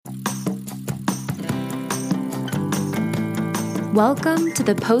Welcome to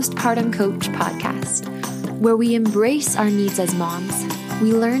the Postpartum Coach podcast, where we embrace our needs as moms,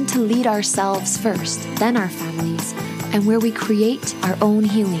 we learn to lead ourselves first, then our families, and where we create our own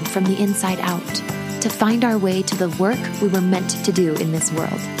healing from the inside out to find our way to the work we were meant to do in this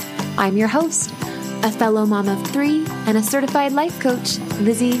world. I'm your host, a fellow mom of 3 and a certified life coach,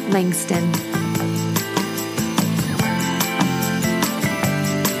 Lizzie Langston.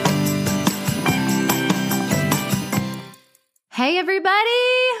 Hey everybody!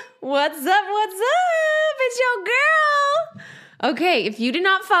 What's up? It's your girl! Okay, if you did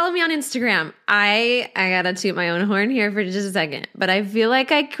not follow me on Instagram, I gotta toot my own horn here for just a second, but I feel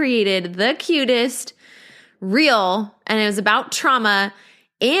like I created the cutest reel, and it was about trauma,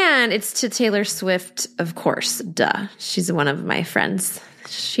 and it's to Taylor Swift, of course. Duh. She's one of my friends.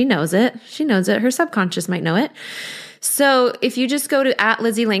 She knows it. Her subconscious might know it. So if you just go to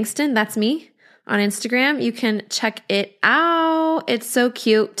 @LizzieLangston, that's me, on Instagram, you can check it out. It's so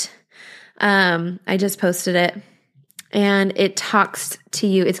cute. I just posted it, and it talks to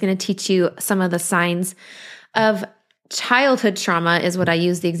you. It's going to teach you some of the signs of childhood trauma is what I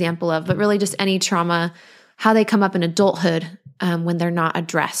use the example of, but really just any trauma, how they come up in adulthood when they're not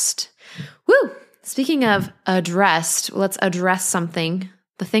addressed. Woo! Speaking of addressed, let's address something.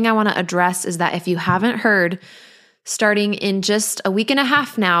 The thing I want to address is that if you haven't heard, starting in just a week and a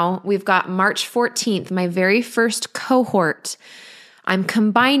half now, we've got March 14th, my very first cohort. I'm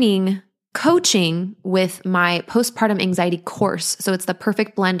combining coaching with my postpartum anxiety course. So it's the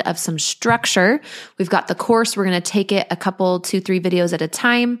perfect blend of some structure. We've got the course. We're going to take it a couple, 2-3 videos at a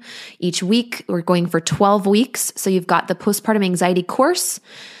time each week. We're going for 12 weeks. So you've got the postpartum anxiety course.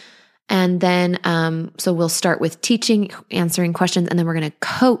 And then, so we'll start with teaching, answering questions, and then we're going to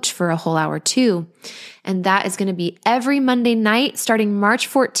coach for a whole hour too. And that is going to be every Monday night starting March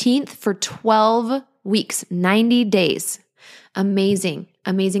 14th for 12 weeks, 90 days. Amazing.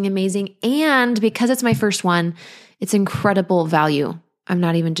 And because it's my first one, it's incredible value. I'm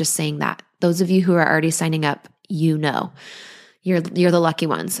not even just saying that. Those of you who are already signing up, you know, you're the lucky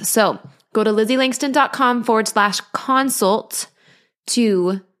ones. So go to LizzieLangston.com/consult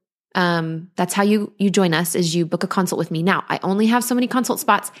to that's how you join us, is you book a consult with me. Now, I only have so many consult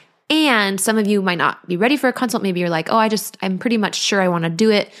spots, and some of you might not be ready for a consult. Maybe you're like, oh, I'm pretty much sure I want to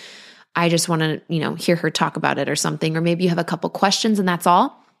do it. I just want to, hear her talk about it or something. Or maybe you have a couple questions and that's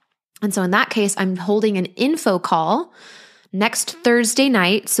all. And so in that case, I'm holding an info call next Thursday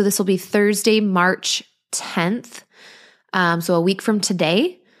night. So this will be Thursday, March 10th. So a week from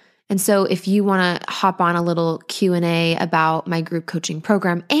today. And so if you want to hop on a little Q&A about my group coaching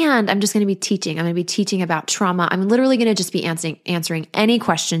program, and I'm just going to be teaching. I'm going to be teaching about trauma. I'm literally going to just be answering any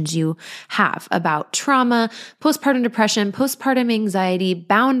questions you have about trauma, postpartum depression, postpartum anxiety,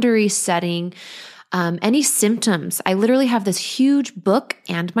 boundary setting, any symptoms. I literally have this huge book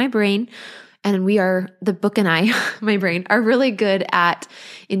and my brain, and the book and my brain are really good at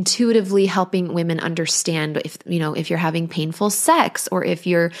intuitively helping women understand if you're having painful sex, or if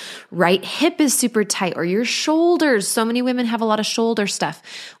your right hip is super tight, or your shoulders. So many women have a lot of shoulder stuff,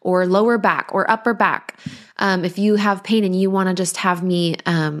 or lower back or upper back. If you have pain and you want to just have me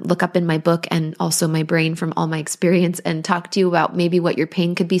look up in my book and also my brain from all my experience and talk to you about maybe what your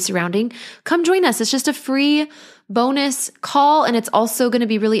pain could be surrounding, come join us. It's just a free bonus call, and it's also going to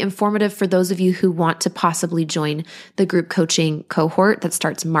be really informative for those of you who want to possibly join the group coaching cohort that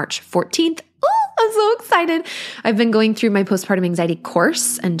starts March 14th. Oh, I'm so excited. I've been going through my postpartum anxiety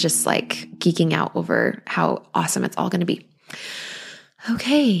course and just like geeking out over how awesome it's all going to be.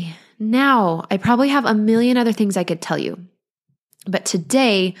 Okay, now I probably have a million other things I could tell you, but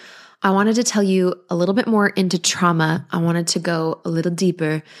today I wanted to tell you a little bit more into trauma. I wanted to go a little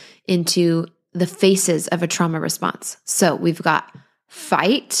deeper into the phases of a trauma response. So we've got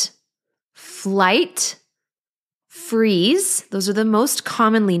fight, flight, freeze. Those are the most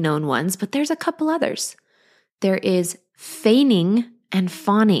commonly known ones, but there's a couple others. There is feigning and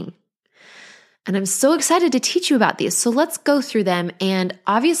fawning. And I'm so excited to teach you about these. So let's go through them. And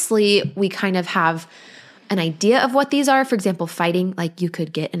obviously we kind of have an idea of what these are. For example, fighting, like you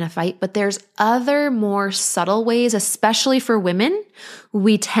could get in a fight, but there's other more subtle ways, especially for women.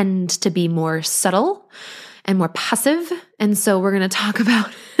 We tend to be more subtle and more passive. And so we're going to talk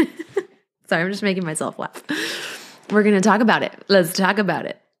about, sorry, I'm just making myself laugh. We're going to talk about it. Let's talk about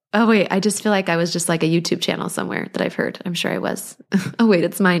it. Oh wait, I just feel like I was just like a YouTube channel somewhere that I've heard. I'm sure I was. Oh wait,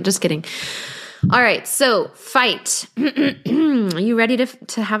 it's mine. Just kidding. All right, so fight. Are you ready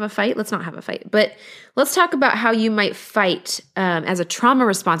to have a fight? Let's not have a fight, but let's talk about how you might fight as a trauma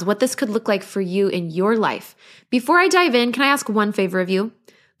response, what this could look like for you in your life. Before I dive in, can I ask one favor of you?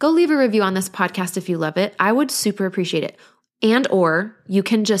 Go leave a review on this podcast if you love it. I would super appreciate it. And or you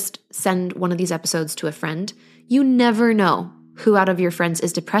can just send one of these episodes to a friend. You never know who out of your friends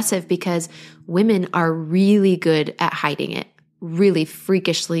is depressive because women are really good at hiding it, really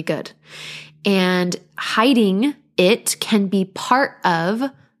freakishly good. And hiding it can be part of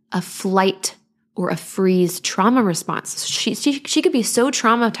a flight or a freeze trauma response. She could be so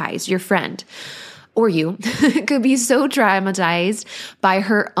traumatized, your friend, or you could be so traumatized by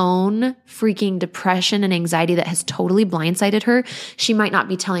her own freaking depression and anxiety that has totally blindsided her. She might not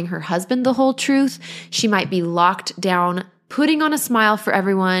be telling her husband the whole truth. She might be locked down, putting on a smile for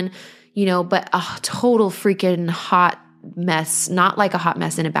everyone, but a total freaking hot mess, not like a hot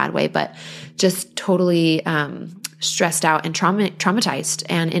mess in a bad way, but just totally stressed out and traumatized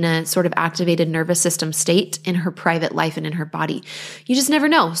and in a sort of activated nervous system state in her private life and in her body. You just never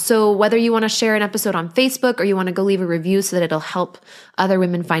know. So whether you want to share an episode on Facebook or you want to go leave a review so that it'll help other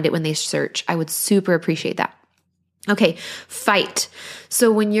women find it when they search, I would super appreciate that. Okay, fight.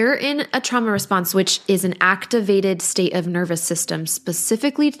 So when you're in a trauma response, which is an activated state of nervous system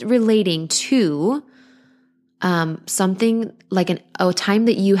specifically relating to something like a time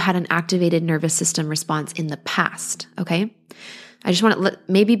that you had an activated nervous system response in the past, okay? I just want to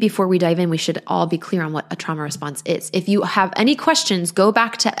maybe before we dive in, we should all be clear on what a trauma response is. If you have any questions, go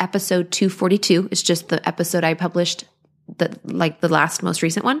back to episode 242. It's just the episode I published, the last most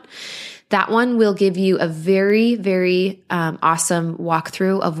recent one. That one will give you a very, very awesome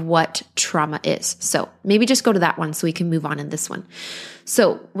walkthrough of what trauma is. So maybe just go to that one so we can move on in this one.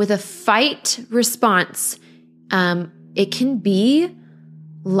 So with a fight response, it can be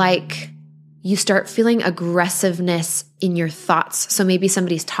like you start feeling aggressiveness in your thoughts. So maybe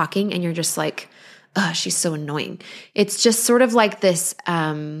somebody's talking and you're just like, oh, she's so annoying. It's just sort of like this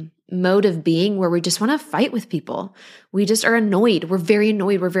mode of being where we just want to fight with people. We just are annoyed. We're very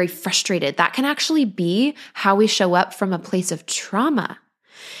annoyed. We're very frustrated. That can actually be how we show up from a place of trauma.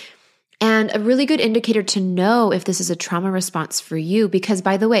 And a really good indicator to know if this is a trauma response for you, because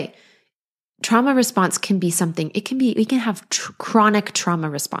by the way, trauma response can be something, we can have chronic trauma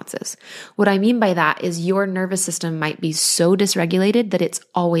responses. What I mean by that is your nervous system might be so dysregulated that it's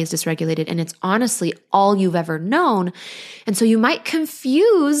always dysregulated and it's honestly all you've ever known. And so you might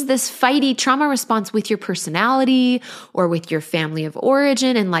confuse this fighty trauma response with your personality or with your family of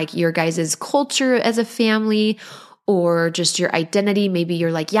origin and like your guys' culture as a family or just your identity. Maybe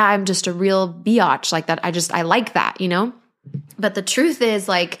you're like, yeah, I'm just a real biatch like that. I like that, But the truth is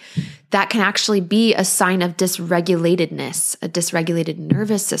like, that can actually be a sign of dysregulatedness, a dysregulated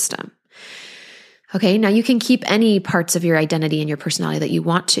nervous system. Okay, now you can keep any parts of your identity and your personality that you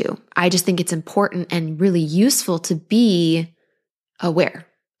want to. I just think it's important and really useful to be aware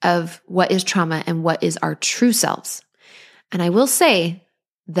of what is trauma and what is our true selves. And I will say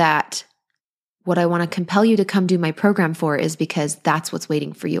that what I want to compel you to come do my program for is because that's what's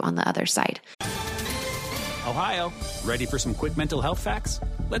waiting for you on the other side. Ohio, ready for some quick mental health facts?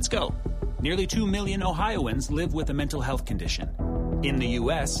 Let's go. Nearly 2 million Ohioans live with a mental health condition. In the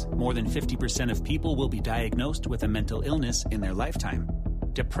U.S., more than 50% of people will be diagnosed with a mental illness in their lifetime.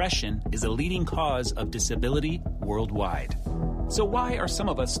 Depression is a leading cause of disability worldwide. So why are some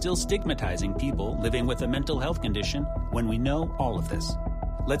of us still stigmatizing people living with a mental health condition when we know all of this?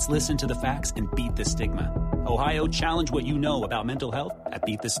 Let's listen to the facts and beat the stigma. Ohio, challenge what you know about mental health at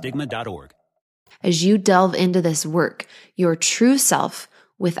beatthestigma.org. As you delve into this work, your true self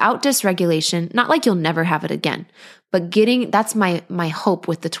without dysregulation, not like you'll never have it again, but that's my hope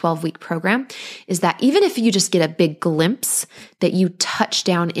with the 12-week program is that even if you just get a big glimpse that you touch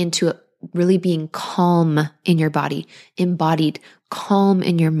down into really being calm in your body, embodied, calm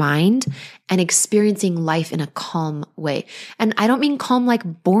in your mind, and experiencing life in a calm way. And I don't mean calm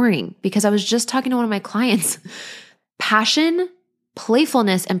like boring, because I was just talking to one of my clients. Passion,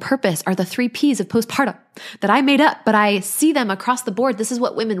 playfulness, and purpose are the 3 Ps of postpartum that I made up, but I see them across the board. This is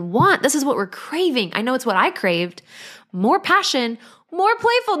what women want. This is what we're craving. I know it's what I craved. More passion, more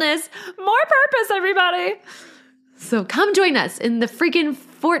playfulness, more purpose, everybody. So come join us in the freaking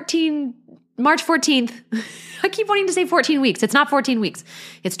March 14th. I keep wanting to say 14 weeks. It's not 14 weeks.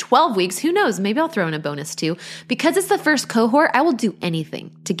 It's 12 weeks. Who knows? Maybe I'll throw in a bonus too. Because it's the first cohort, I will do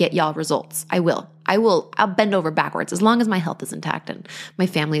anything to get y'all results. I'll bend over backwards as long as my health is intact and my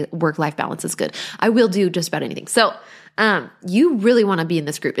family work-life balance is good. I will do just about anything. So you really want to be in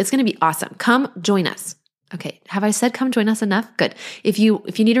this group. It's going to be awesome. Come join us. Okay. Have I said come join us enough? Good. If you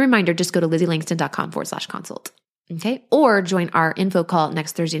need a reminder, just go to lizzieLangston.com/consult. Okay. Or join our info call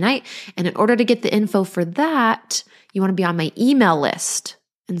next Thursday night. And in order to get the info for that, you want to be on my email list.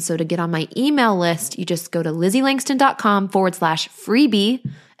 And so to get on my email list, you just go to LizzieLangston.com/freebie,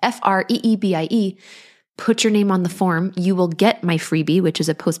 FREEBIE. put your name on the form. You will get my freebie, which is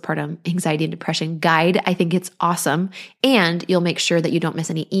a postpartum anxiety and depression guide. I think it's awesome. And you'll make sure that you don't miss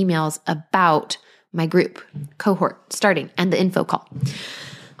any emails about my group cohort starting and the info call.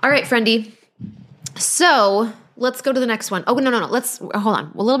 All right, friendy. So let's go to the next one. Oh, no. Let's hold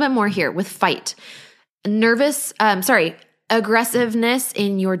on a little bit more here with fight. Aggressiveness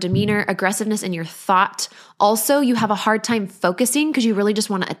in your demeanor, aggressiveness in your thought. Also, you have a hard time focusing because you really just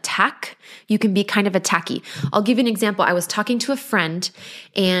want to attack. You can be kind of attacky. I'll give you an example. I was talking to a friend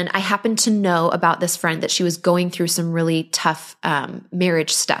and I happened to know about this friend that she was going through some really tough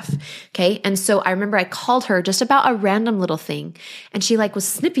marriage stuff. Okay. And so I remember I called her just about a random little thing and she was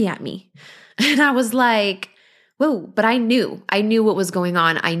snippy at me. And I was like, whoa, but I knew what was going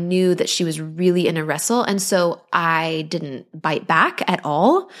on. I knew that she was really in a wrestle. And so I didn't bite back at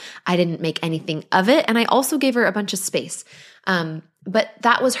all. I didn't make anything of it. And I also gave her a bunch of space. But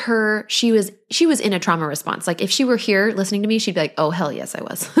that was her. She was in a trauma response. Like if she were here listening to me, she'd be like, oh, hell yes, I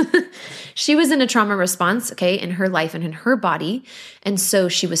was. She was in a trauma response, okay, in her life and in her body. And so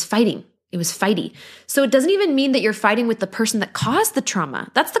she was fighting. It was fighty. So it doesn't even mean that you're fighting with the person that caused the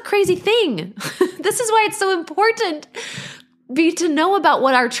trauma. That's the crazy thing. This is why it's so important to know about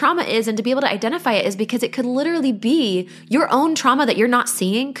what our trauma is and to be able to identify it, is because it could literally be your own trauma that you're not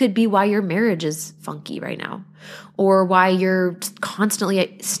seeing could be why your marriage is funky right now or why you're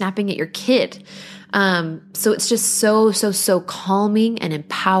constantly snapping at your kid. So it's just so calming and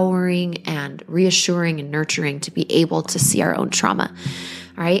empowering and reassuring and nurturing to be able to see our own trauma.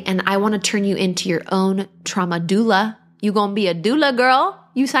 All right. And I want to turn you into your own trauma doula. You going to be a doula, girl.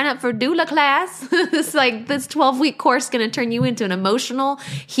 You sign up for doula class. This 12-week course going to turn you into an emotional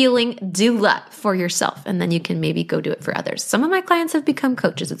healing doula for yourself. And then you can maybe go do it for others. Some of my clients have become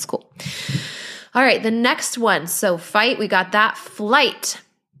coaches. It's cool. All right. The next one. So fight, we got that. Flight.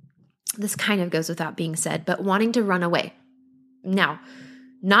 This kind of goes without being said, but wanting to run away. Now,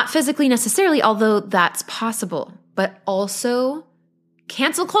 not physically necessarily, although that's possible, but also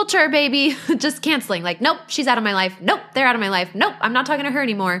cancel culture, baby. Just canceling. Nope, she's out of my life. Nope, they're out of my life. Nope, I'm not talking to her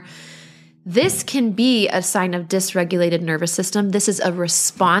anymore. This can be a sign of dysregulated nervous system. This is a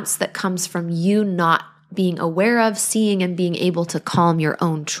response that comes from you not being aware of, seeing, and being able to calm your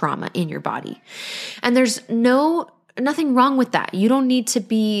own trauma in your body. And there's nothing wrong with that. You don't need to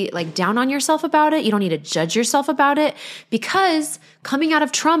be down on yourself about it. You don't need to judge yourself about it, because coming out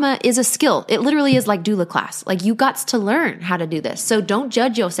of trauma is a skill. It literally is like doula class. You got to learn how to do this. So don't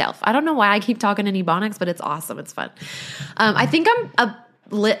judge yourself. I don't know why I keep talking in Ebonics, but it's awesome. It's fun. I think I'm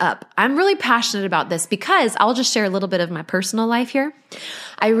lit up. I'm really passionate about this because I'll just share a little bit of my personal life here.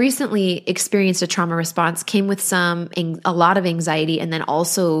 I recently experienced a trauma response, came with a lot of anxiety, and then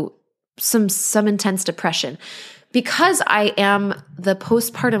also some intense depression. Because I am the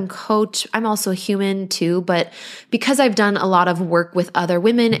postpartum coach, I'm also a human too, but because I've done a lot of work with other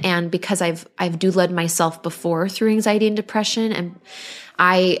women and because I've doulaed myself before through anxiety and depression, and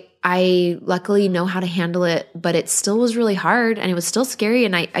I luckily know how to handle it, but it still was really hard and it was still scary.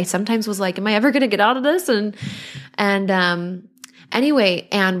 And I sometimes was like, am I ever going to get out of this? Anyway,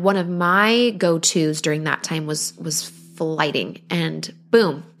 and one of my go-tos during that time was flighting and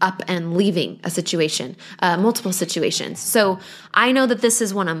boom, up and leaving a situation, multiple situations. So I know that this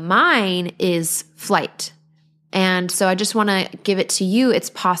is one of mine is flight. And so I just want to give it to you.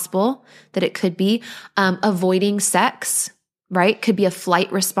 It's possible that it could be avoiding sex, right? Could be a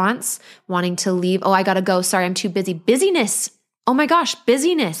flight response, wanting to leave. Oh, I got to go. Sorry, I'm too busy. Busyness. Oh my gosh,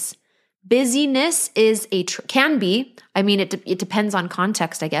 busyness. Busyness is can be. I mean, it depends on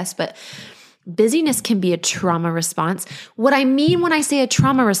context, I guess, but busyness can be a trauma response. What I mean when I say a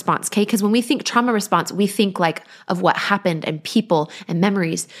trauma response, okay? Because when we think trauma response, we think of what happened and people and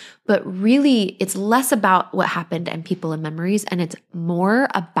memories. But really, it's less about what happened and people and memories, and it's more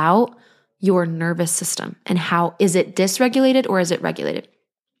about your nervous system and how is it dysregulated or is it regulated?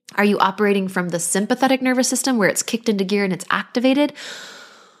 Are you operating from the sympathetic nervous system where it's kicked into gear and it's activated?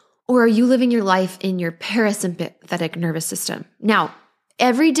 Or are you living your life in your parasympathetic nervous system? Now,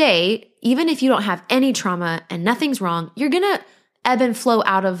 every day, even if you don't have any trauma and nothing's wrong, you're going to ebb and flow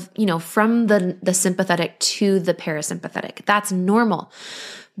out of, from the sympathetic to the parasympathetic. That's normal.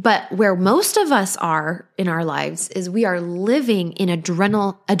 But where most of us are in our lives is we are living in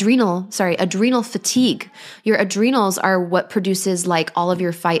adrenal fatigue. Your adrenals are what produces all of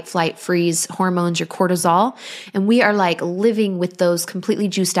your fight, flight, freeze hormones, your cortisol. And we are living with those completely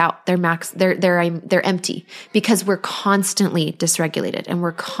juiced out. They're empty because we're constantly dysregulated and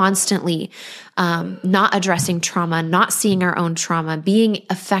we're constantly not addressing trauma, not seeing our own trauma, being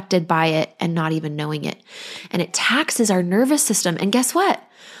affected by it and not even knowing it. And it taxes our nervous system. And guess what?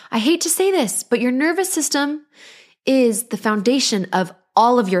 I hate to say this, but your nervous system is the foundation of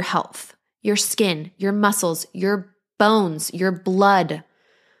all of your health, your skin, your muscles, your bones, your blood,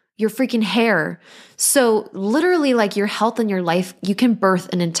 your freaking hair. So literally like your health and your life, you can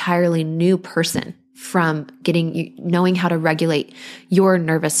birth an entirely new person from knowing how to regulate your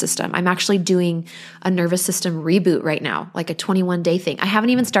nervous system. I'm actually doing a nervous system reboot right now, like a 21-day thing. I haven't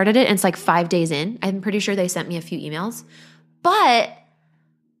even started it, and it's like 5 days in. I'm pretty sure they sent me a few emails, but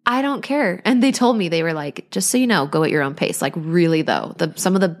I don't care. And they told me, they were like, just so you know, go at your own pace. Like really though,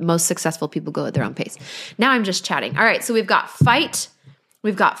 some of the most successful people go at their own pace. Now I'm just chatting. All right. So we've got fight,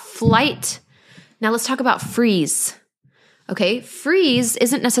 we've got flight. Now let's talk about freeze. Okay. Freeze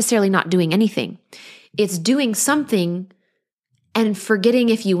isn't necessarily not doing anything. It's doing something and forgetting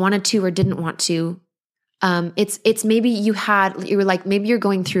if you wanted to or didn't want to. It's maybe maybe you're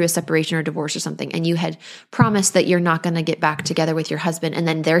going through a separation or divorce or something, and you had promised that you're not going to get back together with your husband. And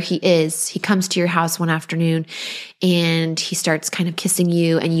then there he is. He comes to your house one afternoon and he starts kind of kissing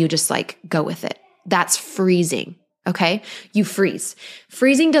you, and you just like go with it. That's freezing. Okay. You freeze.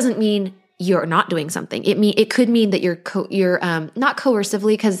 Freezing doesn't mean you're not doing something. It could mean that you're not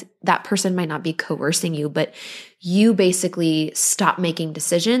coercively, because that person might not be coercing you, but you basically stop making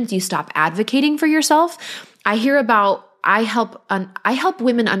decisions. You stop advocating for yourself. I help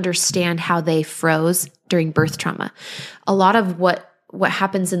women understand how they froze during birth trauma. A lot of what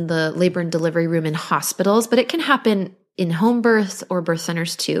happens in the labor and delivery room in hospitals, but it can happen in home births or birth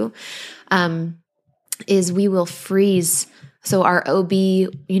centers too, is we will freeze. So our OB,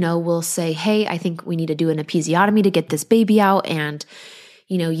 will say, hey, I think we need to do an episiotomy to get this baby out. And,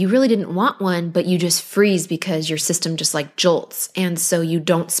 you really didn't want one, but you just freeze because your system just like jolts. And so you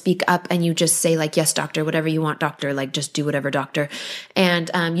don't speak up and you just say like, yes, doctor, whatever you want, doctor, like just do whatever, doctor. And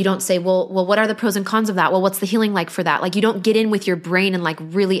you don't say, well, what are the pros and cons of that? Well, what's the healing like for that? Like you don't get in with your brain and like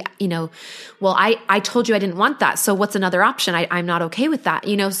really, well, I told you I didn't want that. So what's another option? I'm not okay with that,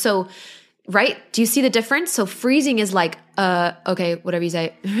 so right? Do you see the difference? So freezing is like, okay, whatever you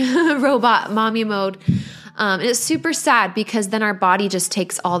say, robot, mommy mode. And it's super sad because then our body just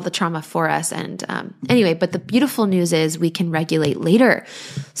takes all the trauma for us. And anyway, but the beautiful news is we can regulate later.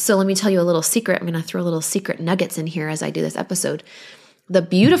 So let me tell you a little secret. I'm going to throw little secret nuggets in here as I do this episode. The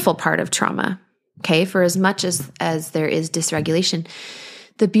beautiful part of trauma, okay, for as much as there is dysregulation,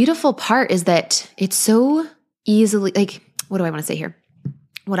 the beautiful part is that it's so easily, like, what do I want to say here?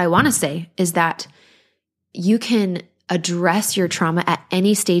 What I want to say is that you can address your trauma at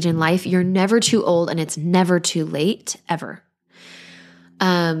any stage in life. You're never too old and it's never too late, ever.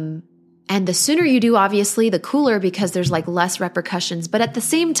 And the sooner you do, obviously, the cooler, because there's like less repercussions. But at the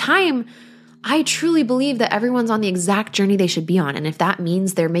same time, I truly believe that everyone's on the exact journey they should be on. And if that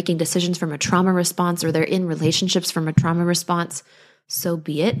means they're making decisions from a trauma response or they're in relationships from a trauma response, so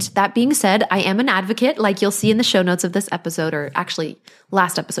be it. That being said, I am an advocate, like you'll see in the show notes of this episode, or actually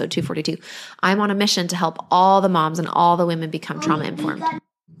last episode, 242. I'm on a mission to help all the moms and all the women become trauma informed.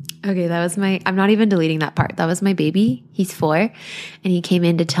 Okay, I'm not even deleting that part. That was my baby. He's 4, and he came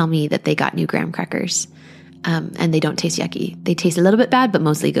in to tell me that they got new graham crackers, and they don't taste yucky. They taste a little bit bad, but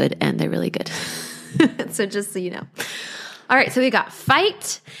mostly good, and they're really good. So just so you know. All right, so we got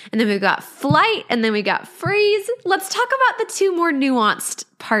fight, and then we got flight, and then we got freeze. Let's talk about the 2 more nuanced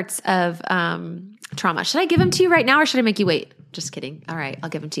parts of trauma. Should I give them to you right now, or should I make you wait? Just kidding. All right, I'll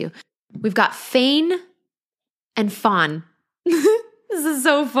give them to you. We've got Feign and Fawn. This is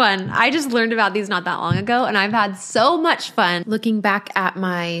so fun. I just learned about these not that long ago, and I've had so much fun looking back at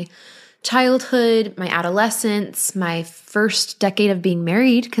my childhood, my adolescence, my first decade of being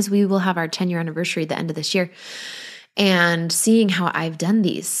married, because we will have our 10-year anniversary at the end of this year, and seeing how I've done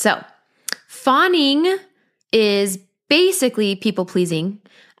these. So fawning is basically people pleasing.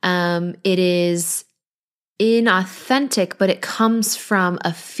 It is inauthentic, but it comes from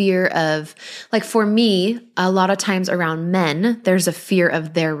a fear of, like for me, a lot of times around men, there's a fear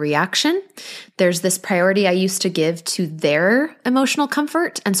of their reaction. There's this priority I used to give to their emotional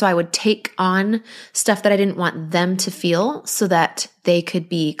comfort. And so I would take on stuff that I didn't want them to feel so that they could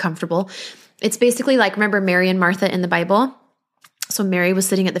be comfortable. It's basically like, remember Mary and Martha in the Bible? So Mary was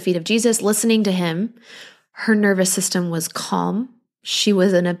sitting at the feet of Jesus, listening to him. Her nervous system was calm. She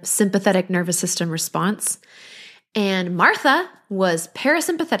was in a sympathetic nervous system response. And Martha was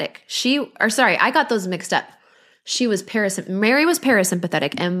parasympathetic. I got those mixed up. Mary was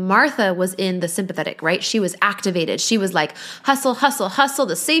parasympathetic and Martha was in the sympathetic, right? She was activated. She was like, hustle, hustle, hustle.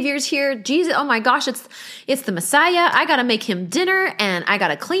 The Savior's here. Jesus, oh my gosh, it's the Messiah. I got to make him dinner and I got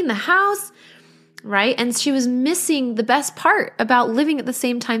to clean the house. Right? And she was missing the best part about living at the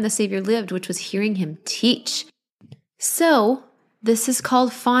same time the Savior lived, which was hearing him teach. So This is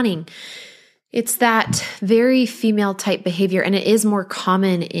called fawning. It's that very female type behavior, and it is more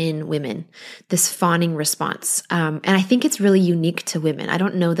common in women, this fawning response. And I think it's really unique to women. I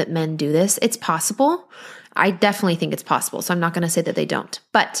don't know that men do this. It's possible. I definitely think it's possible. So I'm not going to say that they don't.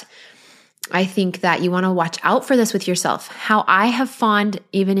 But I think that you want to watch out for this with yourself. How I have fawned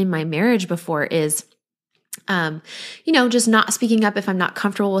even in my marriage before is just not speaking up if I'm not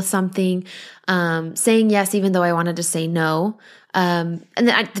comfortable with something, saying yes, even though I wanted to say no. And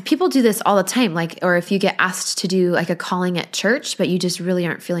then people do this all the time. Or if you get asked to do like a calling at church, but you just really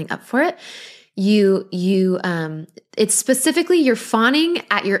aren't feeling up for it, it's specifically you're fawning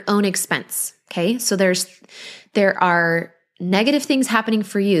at your own expense. Okay. So there are negative things happening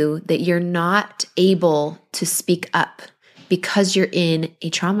for you that you're not able to speak up because you're in a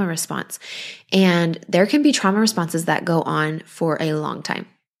trauma response. And there can be trauma responses that go on for a long time,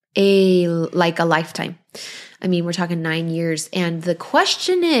 like a lifetime. I mean, we're talking 9 years. And the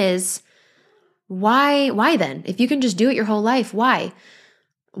question is, why then? If you can just do it your whole life, why?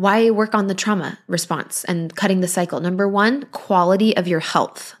 Why work on the trauma response and cutting the cycle? Number one, quality of your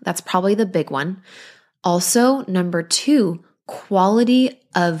health. That's probably the big one. Also, number two, quality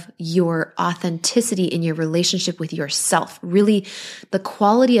of your authenticity in your relationship with yourself. Really, the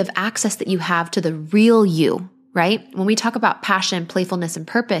quality of access that you have to the real you, right? When we talk about passion, playfulness, and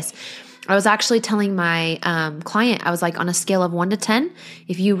purpose, I was actually telling my client, I was like, on a scale of 1 to 10,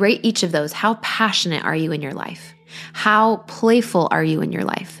 if you rate each of those, how passionate are you in your life? How playful are you in your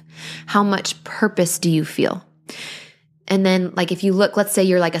life? How much purpose do you feel? And then if you look, let's say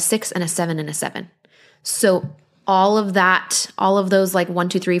you're like a 6 and a 7 and a 7. So all of those 1,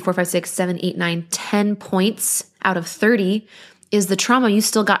 2, 3, 4, 5, 6, 7, 8, 9, 10 points out of 30 is the trauma you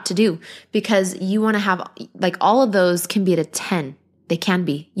still got to do, because you want to have all of those can be at a 10. They can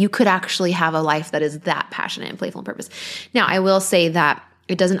be. You could actually have a life that is that passionate and playful and purpose. Now, I will say that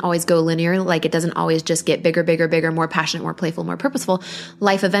it doesn't always go linear. It doesn't always just get bigger, bigger, bigger, more passionate, more playful, more purposeful.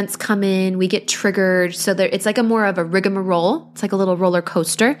 Life events come in, we get triggered. So it's like a more of a rigmarole. It's like a little roller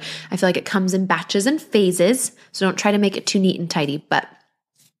coaster. I feel like it comes in batches and phases. So don't try to make it too neat and tidy. But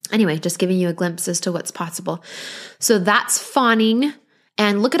anyway, just giving you a glimpse as to what's possible. So that's fawning.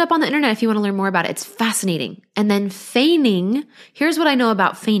 And look it up on the internet if you want to learn more about it. It's fascinating. And then feigning, here's what I know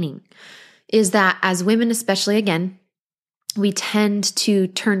about feigning, is that as women, especially again, we tend to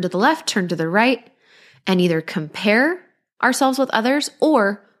turn to the left, turn to the right, and either compare ourselves with others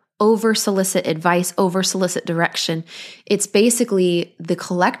or over-solicit advice, over-solicit direction. It's basically the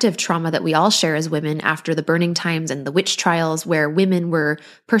collective trauma that we all share as women after the burning times and the witch trials, where women were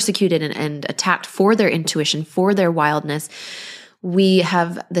persecuted and attacked for their intuition, for their wildness. We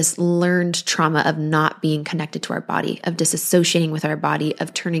have this learned trauma of not being connected to our body, of disassociating with our body,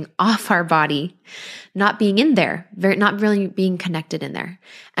 of turning off our body, not being in there, not really being connected in there.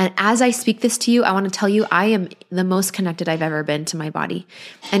 And as I speak this to you, I want to tell you, I am the most connected I've ever been to my body.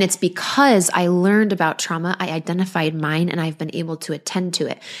 And it's because I learned about trauma, I identified mine, and I've been able to attend to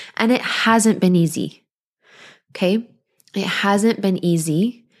it. And it hasn't been easy. Okay? It hasn't been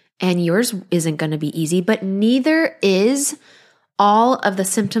easy, and yours isn't going to be easy, but neither is all of the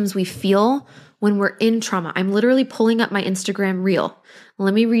symptoms we feel when we're in trauma. I'm literally pulling up my Instagram reel.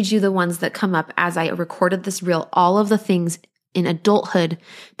 Let me read you the ones that come up as I recorded this reel, all of the things in adulthood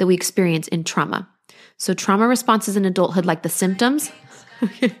that we experience in trauma. So trauma responses in adulthood, like the symptoms.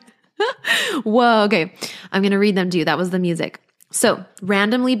 Whoa, okay. I'm going to read them to you. That was the music. So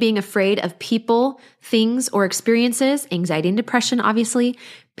randomly being afraid of people, things, or experiences, anxiety and depression, obviously,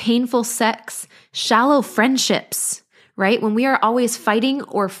 painful sex, shallow friendships, right? When we are always fighting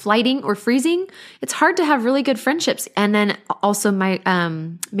or flighting or freezing, it's hard to have really good friendships. And then also my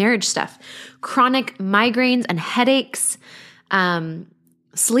marriage stuff, chronic migraines and headaches,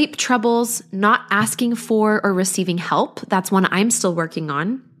 sleep troubles, not asking for or receiving help. That's one I'm still working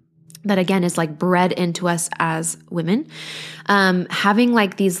on. That again is bred into us as women. Having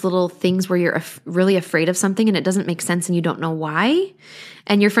these little things where you're really afraid of something and it doesn't make sense and you don't know why.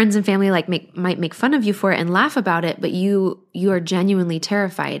 And your friends and family might make fun of you for it and laugh about it, but you are genuinely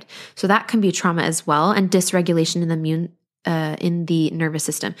terrified. So that can be trauma as well, and dysregulation in the nervous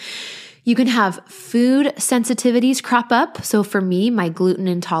system. You can have food sensitivities crop up. So for me, my gluten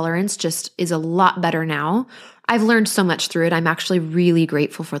intolerance just is a lot better now. I've learned so much through it. I'm actually really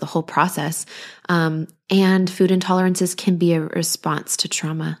grateful for the whole process. And food intolerances can be a response to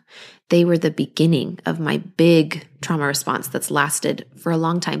trauma. They were the beginning of my big trauma response that's lasted for a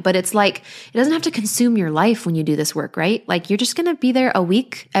long time. But it's it doesn't have to consume your life when you do this work, right? You're just going to be there a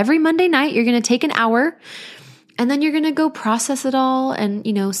week. Every Monday night, you're going to take an hour And then you're going to go process it all and,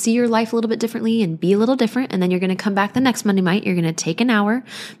 see your life a little bit differently and be a little different. And then you're going to come back the next Monday night. You're going to take an hour,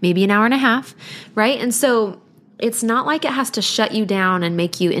 maybe an hour and a half, right? And so it's not like it has to shut you down and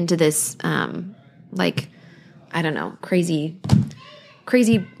make you into this,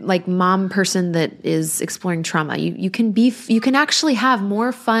 crazy like mom person that is exploring trauma. You can actually have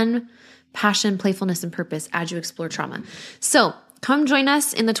more fun, passion, playfulness, and purpose as you explore trauma. So come join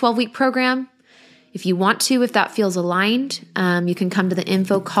us in the 12-week program. If you want to, if that feels aligned, you can come to the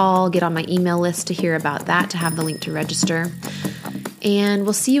info call, get on my email list to hear about that, to have the link to register. And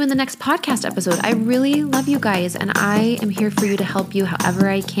we'll see you in the next podcast episode. I really love you guys, and I am here for you to help you however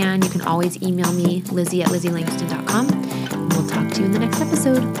I can. You can always email me, Lizzie@LizzieLangston.com, and we'll talk to you in the next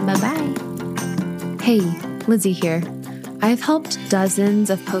episode. Bye-bye. Hey, Lizzie here. I've helped dozens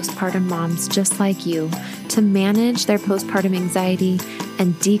of postpartum moms just like you to manage their postpartum anxiety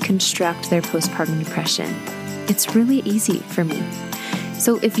and deconstruct their postpartum depression. It's really easy for me.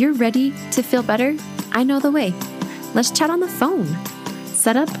 So if you're ready to feel better, I know the way. Let's chat on the phone.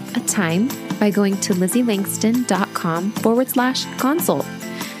 Set up a time by going to LizzieLangston.com/consult.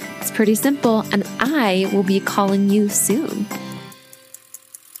 It's pretty simple, and I will be calling you soon.